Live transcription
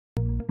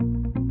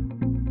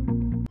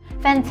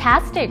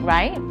Fantastic,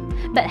 right?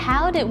 But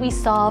how did we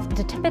solve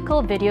the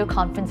typical video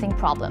conferencing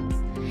problems?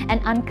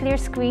 An unclear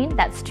screen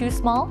that's too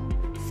small?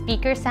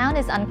 Speaker sound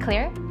is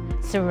unclear?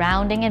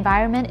 Surrounding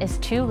environment is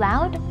too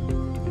loud?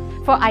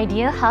 For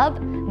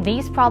IdeaHub,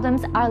 these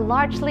problems are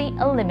largely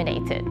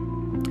eliminated.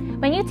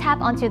 When you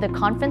tap onto the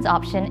conference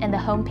option in the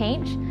home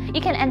page,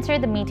 you can enter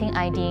the meeting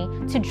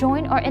ID to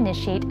join or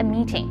initiate a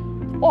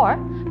meeting, or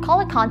call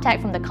a contact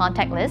from the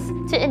contact list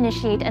to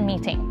initiate a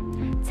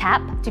meeting.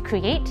 Tap to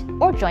create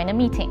or join a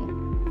meeting.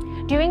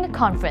 During a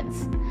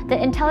conference, the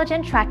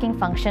intelligent tracking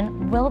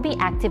function will be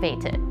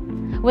activated.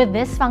 With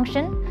this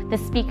function, the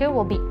speaker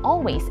will be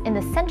always in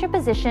the center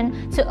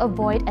position to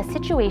avoid a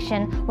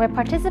situation where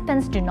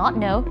participants do not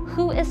know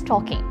who is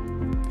talking.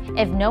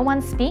 If no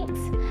one speaks,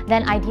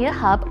 then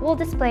IdeaHub will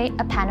display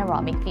a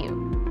panoramic view.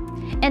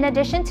 In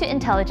addition to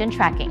intelligent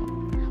tracking,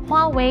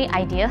 Huawei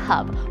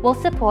IdeaHub will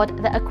support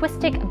the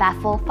acoustic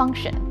baffle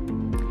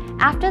function.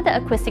 After the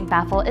acoustic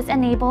baffle is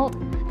enabled,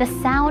 the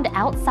sound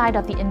outside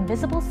of the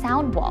invisible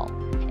sound wall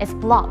is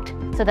blocked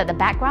so that the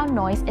background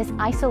noise is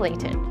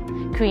isolated,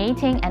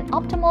 creating an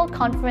optimal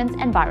conference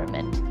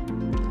environment.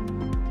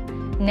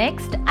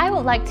 Next, I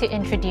would like to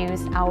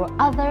introduce our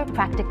other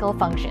practical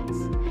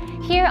functions.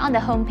 Here on the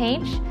home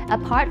page,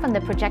 apart from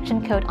the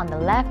projection code on the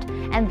left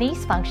and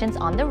these functions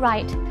on the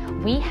right,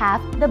 we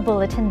have the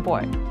bulletin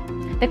board.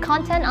 The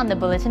content on the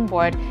bulletin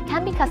board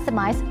can be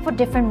customized for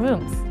different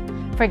rooms.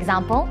 For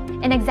example,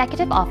 in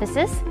executive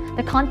offices,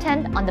 the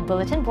content on the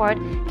bulletin board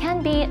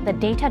can be the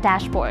data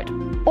dashboard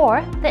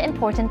or the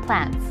important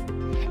plans.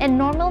 In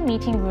normal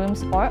meeting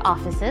rooms or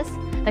offices,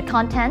 the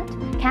content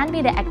can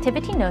be the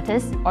activity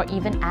notice or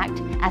even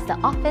act as the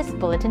office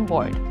bulletin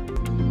board.